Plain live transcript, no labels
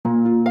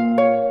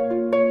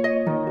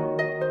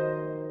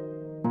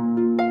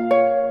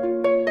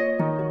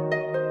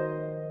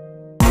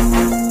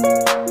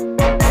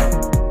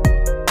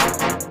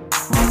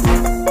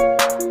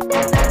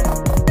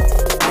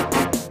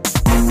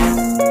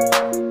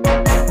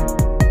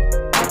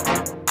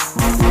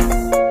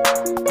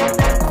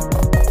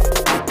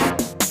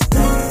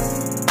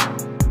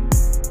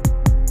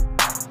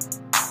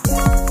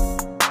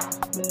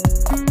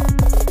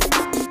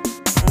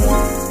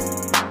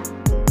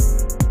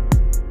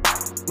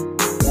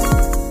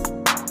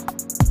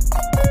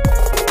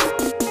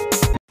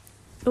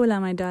Hola,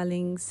 my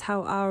darlings.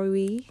 How are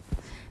we?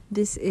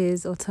 This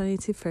is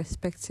Alternative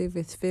Perspective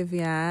with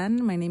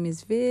Vivian. My name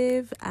is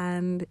Viv,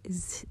 and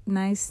it's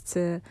nice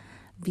to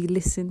be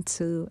listened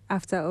to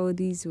after all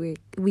these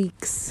weeks.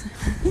 Weeks.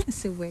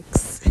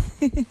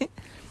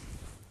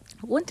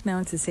 One thing I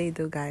want to say,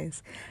 though,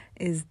 guys,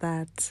 is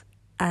that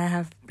I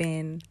have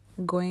been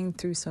going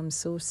through some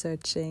soul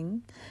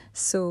searching.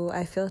 So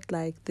I felt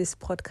like this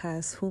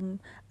podcast, whom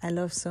I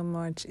love so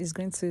much, is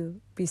going to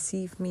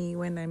receive me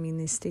when I'm in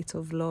a state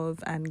of love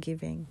and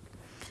giving.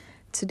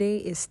 Today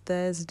is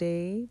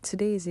Thursday.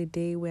 Today is a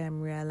day where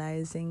I'm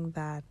realizing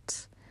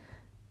that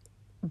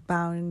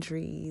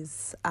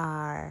boundaries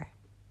are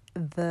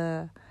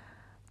the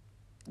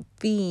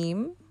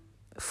theme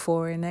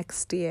for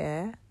next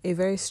year, a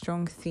very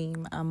strong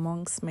theme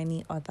amongst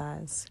many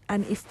others.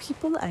 And if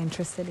people are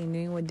interested in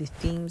knowing what the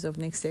themes of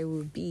next year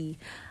will be,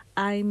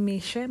 I may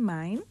share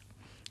mine,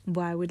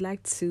 but I would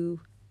like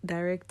to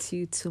direct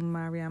you to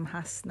Mariam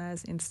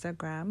Hasna's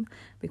Instagram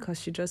because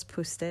she just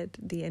posted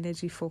the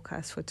energy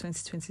forecast for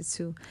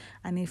 2022.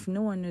 And if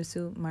no one knows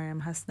who Mariam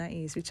Hasna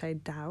is, which I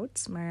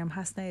doubt, Mariam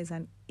Hasna is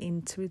an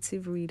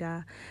intuitive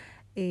reader,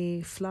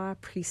 a flower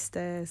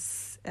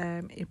priestess,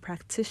 a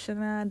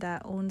practitioner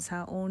that owns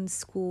her own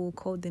school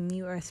called the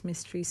New Earth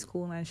Mystery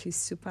School, and she's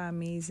super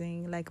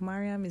amazing. Like,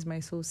 Mariam is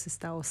my soul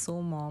sister or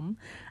soul mom.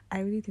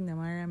 I really think that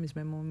Mariam is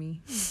my mommy.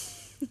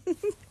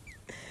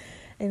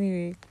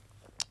 Anyway,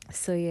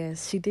 so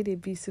yes, she did a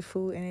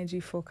beautiful energy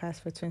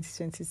forecast for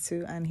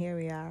 2022, and here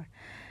we are.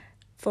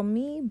 For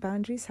me,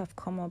 boundaries have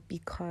come up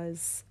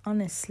because,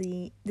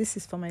 honestly, this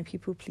is for my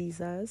people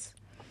pleasers.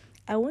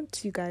 I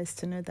want you guys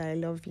to know that I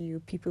love you,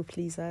 people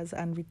pleasers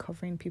and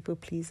recovering people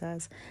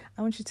pleasers.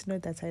 I want you to know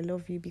that I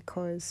love you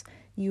because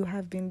you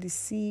have been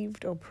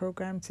deceived or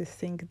programmed to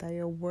think that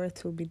your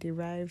worth will be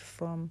derived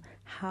from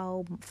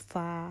how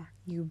far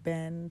you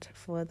bend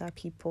for other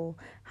people,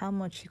 how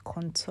much you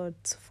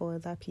contort for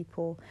other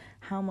people,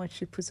 how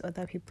much you put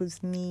other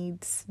people's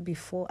needs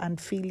before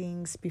and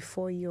feelings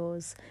before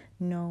yours.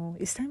 No,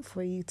 it's time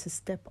for you to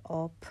step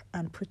up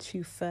and put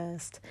you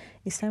first.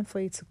 It's time for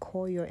you to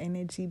call your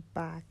energy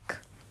back.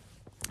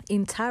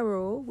 In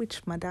tarot,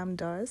 which Madame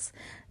does,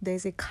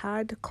 there's a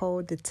card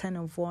called the Ten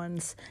of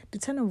Wands. The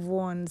Ten of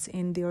Wands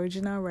in the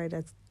original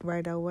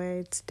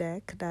Rider-Waite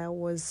deck that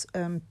was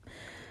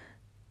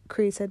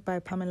created by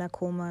Pamela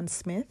Coleman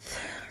Smith.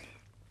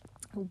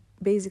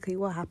 Basically,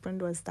 what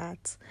happened was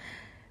that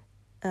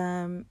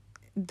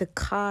the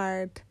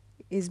card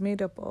is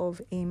made up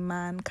of a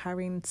man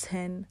carrying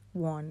 10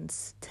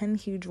 wands, 10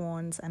 huge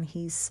wands, and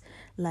he's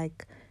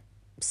like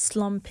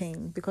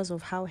slumping because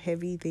of how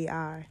heavy they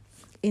are.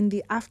 In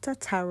the After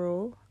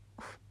Tarot,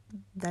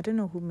 I don't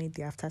know who made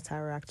the After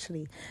Tarot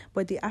actually,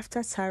 but the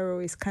After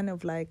Tarot is kind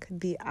of like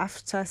the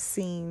after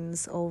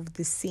scenes of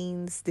the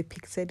scenes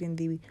depicted in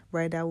the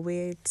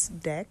Rider-Waite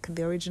deck,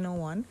 the original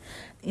one.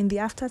 In the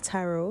After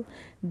Tarot,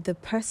 the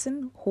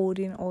person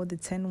holding all the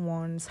 10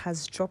 wands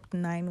has dropped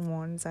 9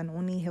 wands and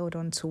only held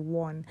on to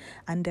one,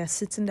 and they're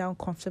sitting down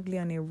comfortably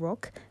on a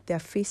rock. Their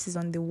face is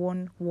on the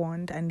one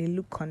wand and they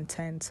look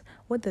content.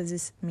 What does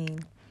this mean?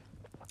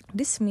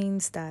 This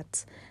means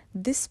that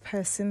this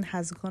person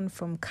has gone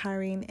from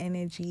carrying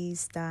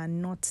energies that are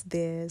not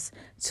theirs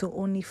to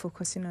only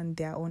focusing on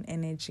their own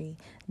energy,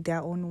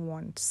 their own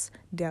wants,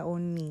 their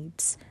own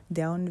needs,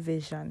 their own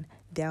vision,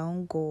 their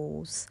own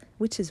goals,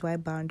 which is why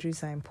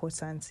boundaries are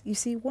important. You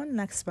see, one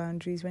lacks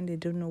boundaries when they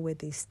don't know where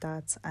they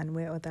start and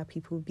where other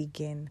people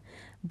begin.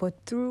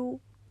 But through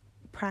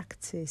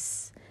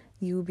practice,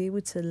 you'll be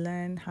able to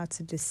learn how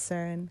to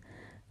discern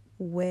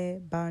where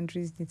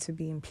boundaries need to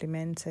be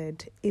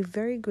implemented. A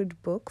very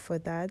good book for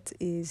that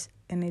is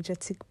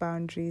Energetic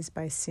Boundaries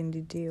by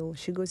Cindy Dale.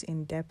 She goes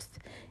in depth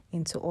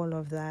into all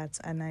of that,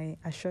 and I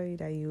assure you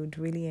that you would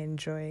really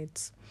enjoy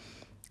it.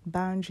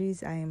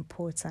 Boundaries are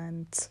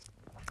important.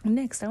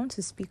 Next, I want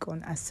to speak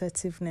on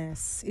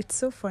assertiveness. It's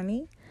so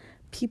funny.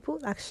 People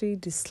actually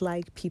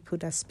dislike people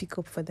that speak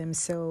up for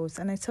themselves.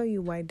 And I tell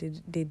you why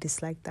they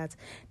dislike that.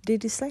 They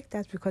dislike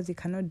that because they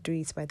cannot do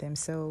it by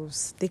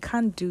themselves. They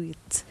can't do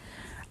it.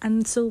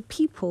 And so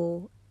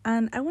people,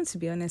 and I want to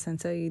be honest and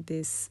tell you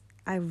this,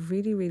 I've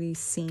really, really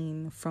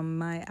seen from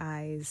my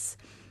eyes,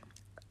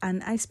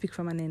 and I speak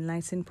from an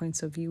enlightened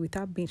point of view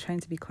without trying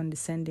to be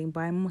condescending, but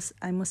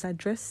I must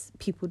address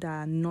people that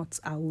are not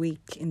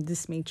awake in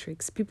this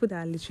matrix, people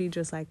that are literally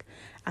just like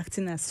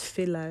acting as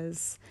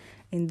fillers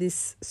in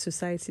this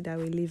society that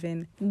we live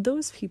in.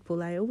 Those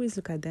people, I always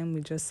look at them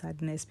with just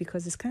sadness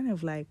because it's kind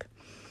of like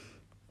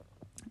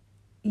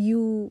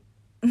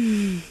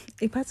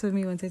a part of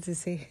me wanted to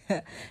say,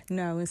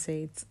 no, I won't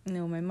say it.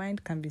 No, my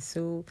mind can be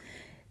so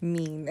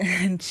mean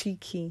and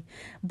cheeky.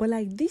 But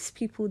like these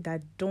people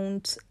that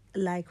don't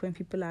like when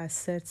people are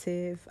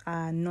assertive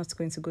are not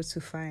going to go too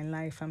far in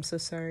life. I'm so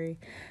sorry.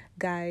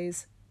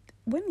 Guys,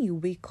 when you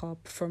wake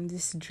up from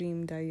this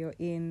dream that you're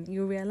in,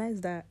 you realize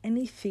that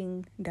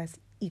anything that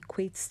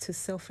equates to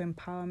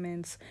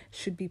self-empowerment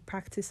should be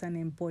practiced and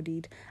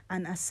embodied,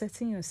 and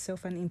asserting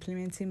yourself and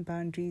implementing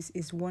boundaries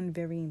is one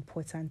very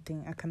important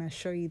thing. I can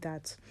assure you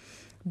that.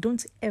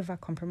 Don't ever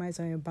compromise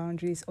on your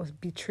boundaries or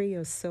betray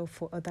yourself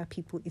for other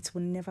people. It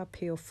will never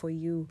pay off for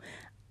you.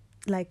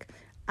 Like,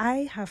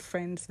 I have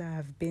friends that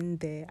have been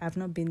there. I've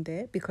not been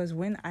there because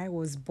when I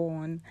was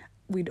born,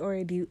 we'd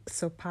already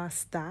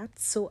surpassed that.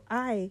 So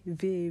I,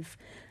 Viv,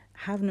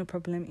 have no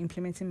problem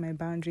implementing my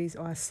boundaries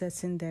or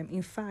asserting them.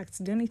 In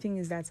fact, the only thing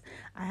is that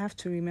I have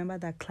to remember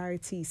that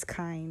clarity is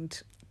kind.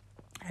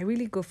 I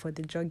really go for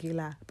the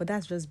jugular, but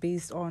that's just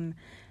based on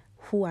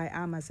who I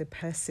am as a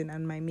person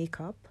and my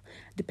makeup.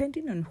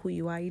 Depending on who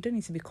you are, you don't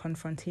need to be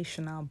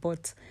confrontational,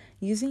 but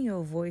using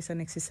your voice and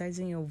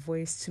exercising your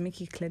voice to make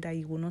it clear that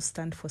you will not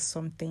stand for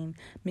something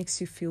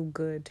makes you feel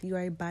good. You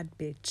are a bad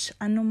bitch.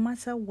 And no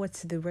matter what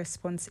the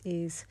response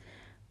is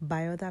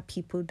by other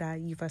people that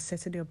you've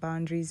asserted your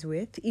boundaries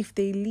with, if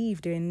they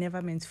leave, they're never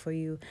meant for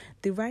you.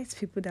 The right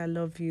people that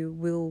love you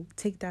will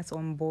take that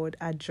on board,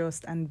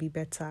 adjust, and be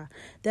better.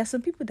 There are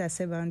some people that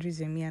set boundaries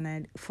with me and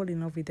I fall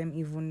in love with them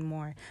even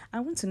more. I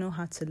want to know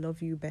how to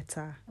love you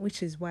better,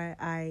 which is why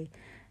I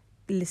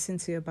listen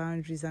to your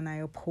boundaries and I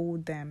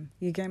uphold them.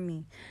 You get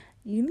me?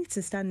 You need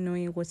to start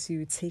knowing what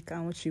you take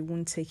and what you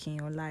won't take in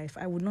your life.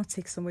 I would not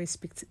take somebody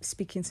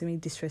speaking to me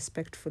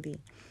disrespectfully.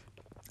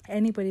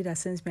 Anybody that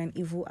sends me an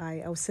evil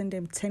eye, I'll send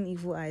them 10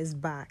 evil eyes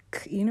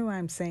back. You know what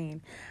I'm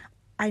saying?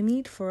 I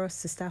need for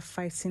us to start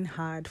fighting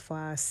hard for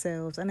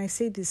ourselves. And I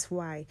say this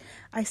why?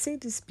 I say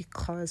this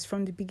because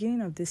from the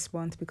beginning of this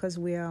month, because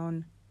we are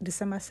on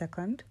December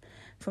 2nd,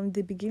 from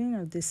the beginning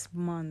of this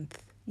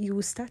month, you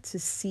will start to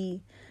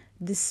see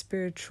this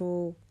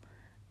spiritual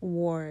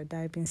war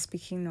that I've been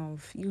speaking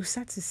of. You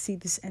start to see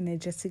this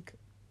energetic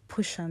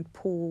push and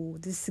pull,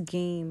 this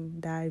game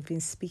that I've been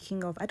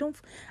speaking of. I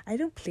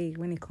don't play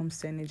when it comes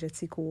to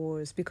energetic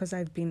wars because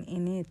I've been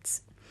in it.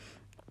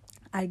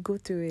 I go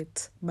through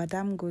it.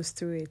 Madame goes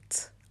through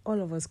it.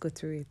 All of us go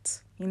through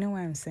it. You know what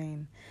I'm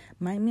saying?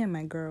 Me and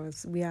my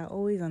girls, we are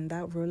always on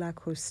that roller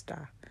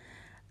coaster,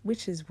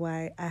 which is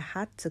why I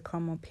had to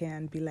come up here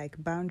and be like,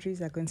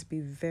 boundaries are going to be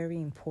very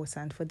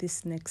important for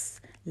this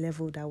next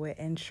level that we're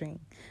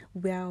entering.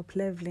 We are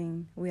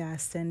up-leveling, we are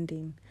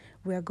ascending,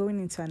 we are going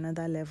into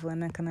another level,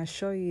 and I can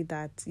assure you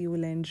that you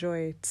will enjoy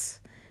it,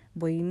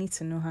 but you need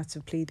to know how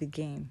to play the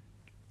game.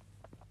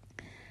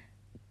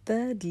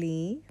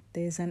 Thirdly,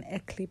 there's an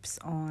eclipse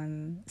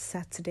on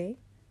Saturday.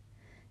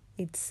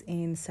 It's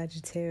in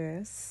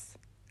Sagittarius,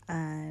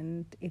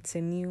 and it's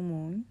a new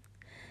moon.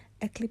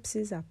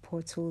 Eclipses are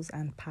portals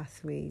and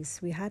pathways.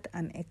 We had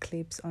an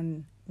eclipse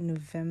on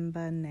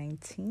November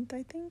 19th,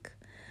 I think,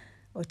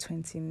 or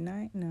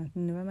 29th, no,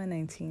 November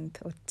 19th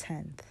or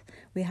 10th.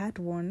 We had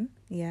one,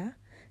 yeah.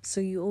 So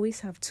you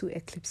always have 2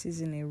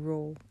 eclipses in a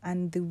row,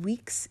 and the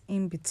weeks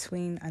in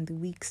between and the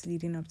weeks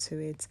leading up to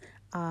it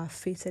are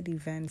fated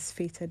events,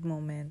 fated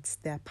moments.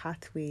 They are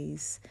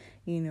pathways,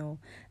 you know.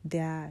 They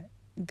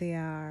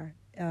are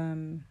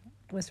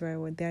what's the right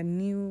word? They are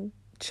new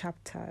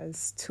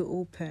chapters to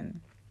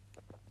open.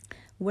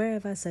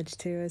 Wherever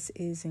Sagittarius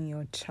is in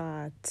your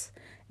chart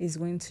is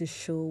going to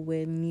show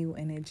where new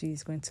energy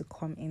is going to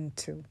come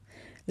into.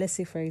 Let's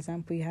say, for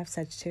example, you have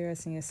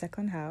Sagittarius in your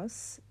 2nd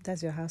house.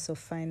 That's your house of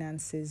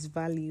finances,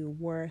 value,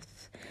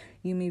 worth.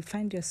 You may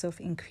find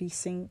yourself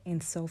increasing in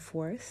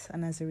self-worth,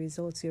 and as a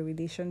result, your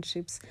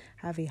relationships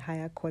have a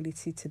higher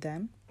quality to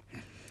them.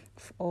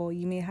 Or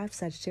you may have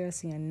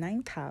Sagittarius in your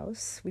 9th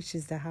house, which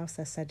is the house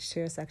that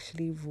Sagittarius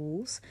actually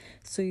rules.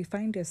 So you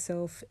find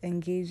yourself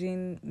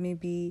engaging,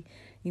 maybe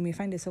you may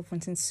find yourself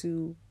wanting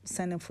to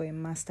sign up for a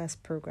master's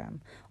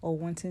program, or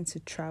wanting to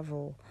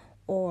travel,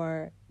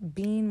 or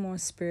being more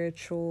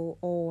spiritual,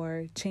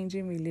 or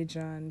changing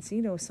religions,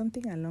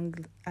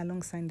 something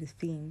alongside the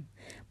theme.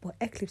 But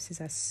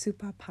eclipses are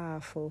super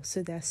powerful,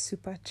 so they're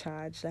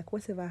supercharged. Like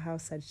whatever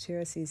house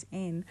Sagittarius is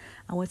in,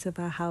 and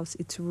whatever house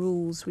it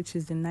rules, which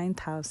is the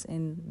 9th house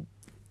in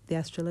the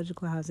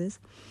astrological houses,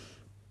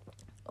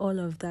 all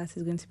of that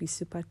is going to be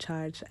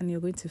supercharged, and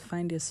you're going to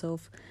find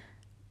yourself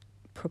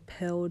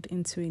propelled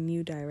into a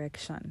new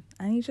direction.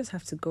 And you just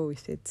have to go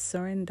with it.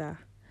 Surrender.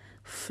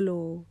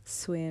 Flow,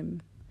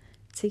 swim,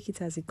 take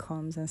it as it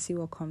comes and see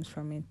what comes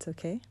from it,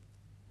 okay?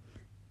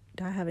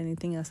 Do I have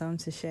anything else I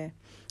want to share?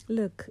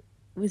 Look,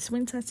 it's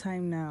winter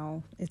time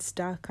now. It's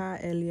darker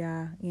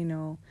earlier,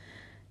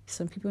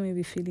 Some people may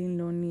be feeling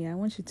lonely. I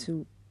want you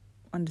to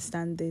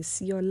understand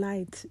this. Your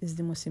light is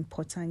the most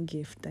important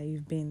gift that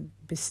you've been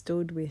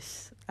bestowed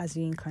with as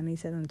you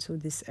incarnated onto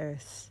this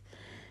earth.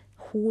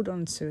 Hold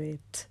on to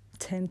it,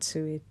 tend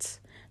to it,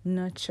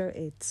 nurture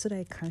it so that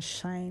it can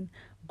shine,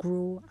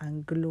 grow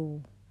and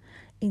glow.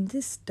 In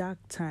this dark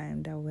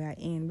time that we are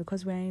in,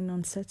 because we are in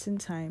uncertain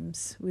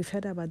times, we've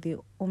heard about the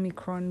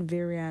Omicron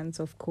variant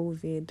of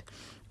COVID.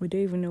 We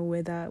don't even know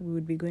whether we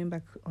would be going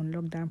back on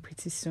lockdown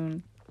pretty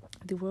soon.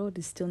 The world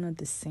is still not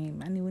the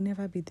same, and it will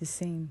never be the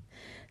same.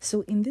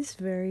 So in this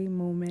very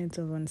moment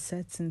of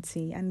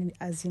uncertainty, and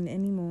as in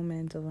any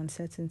moment of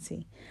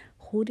uncertainty,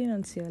 holding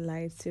on to your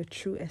light, your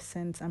true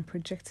essence, and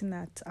projecting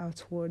that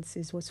outwards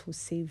is what will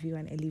save you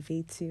and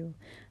elevate you.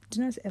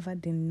 Do not ever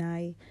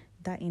deny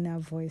that inner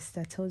voice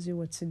that tells you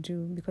what to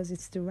do, because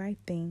it's the right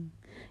thing.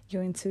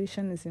 Your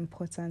intuition is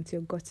important,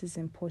 your gut is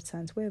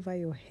important. Wherever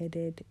you're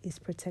headed is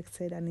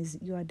protected, and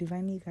you are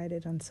divinely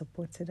guided and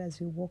supported as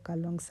you walk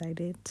alongside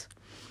it.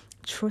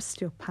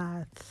 Trust your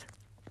path.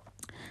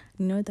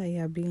 Know that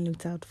you are being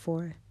looked out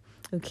for,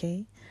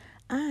 okay?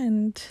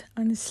 And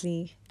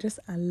honestly, just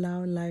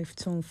allow life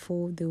to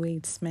unfold the way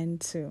it's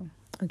meant to,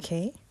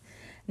 okay?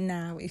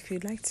 Now, if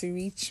you'd like to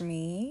reach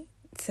me,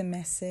 to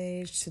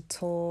message, to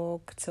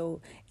talk,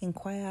 to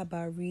inquire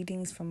about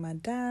readings from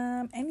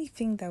Madame,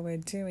 anything that we're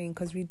doing,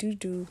 because we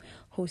do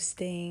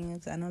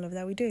hostings and all of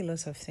that. We do a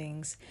lot of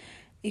things.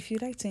 If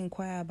you'd like to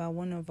inquire about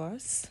one of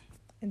us,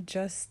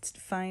 just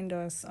find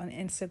us on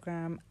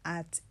Instagram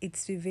at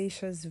It's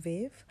Vivacious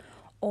Viv,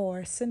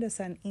 or send us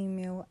an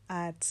email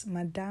at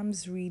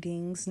Madame's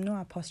Readings, no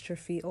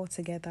apostrophe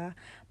altogether,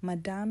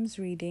 Madame's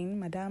Reading,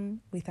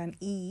 Madame with an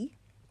E,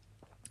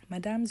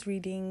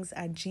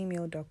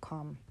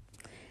 madamesreadings@gmail.com.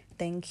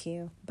 Thank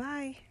you.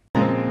 Bye.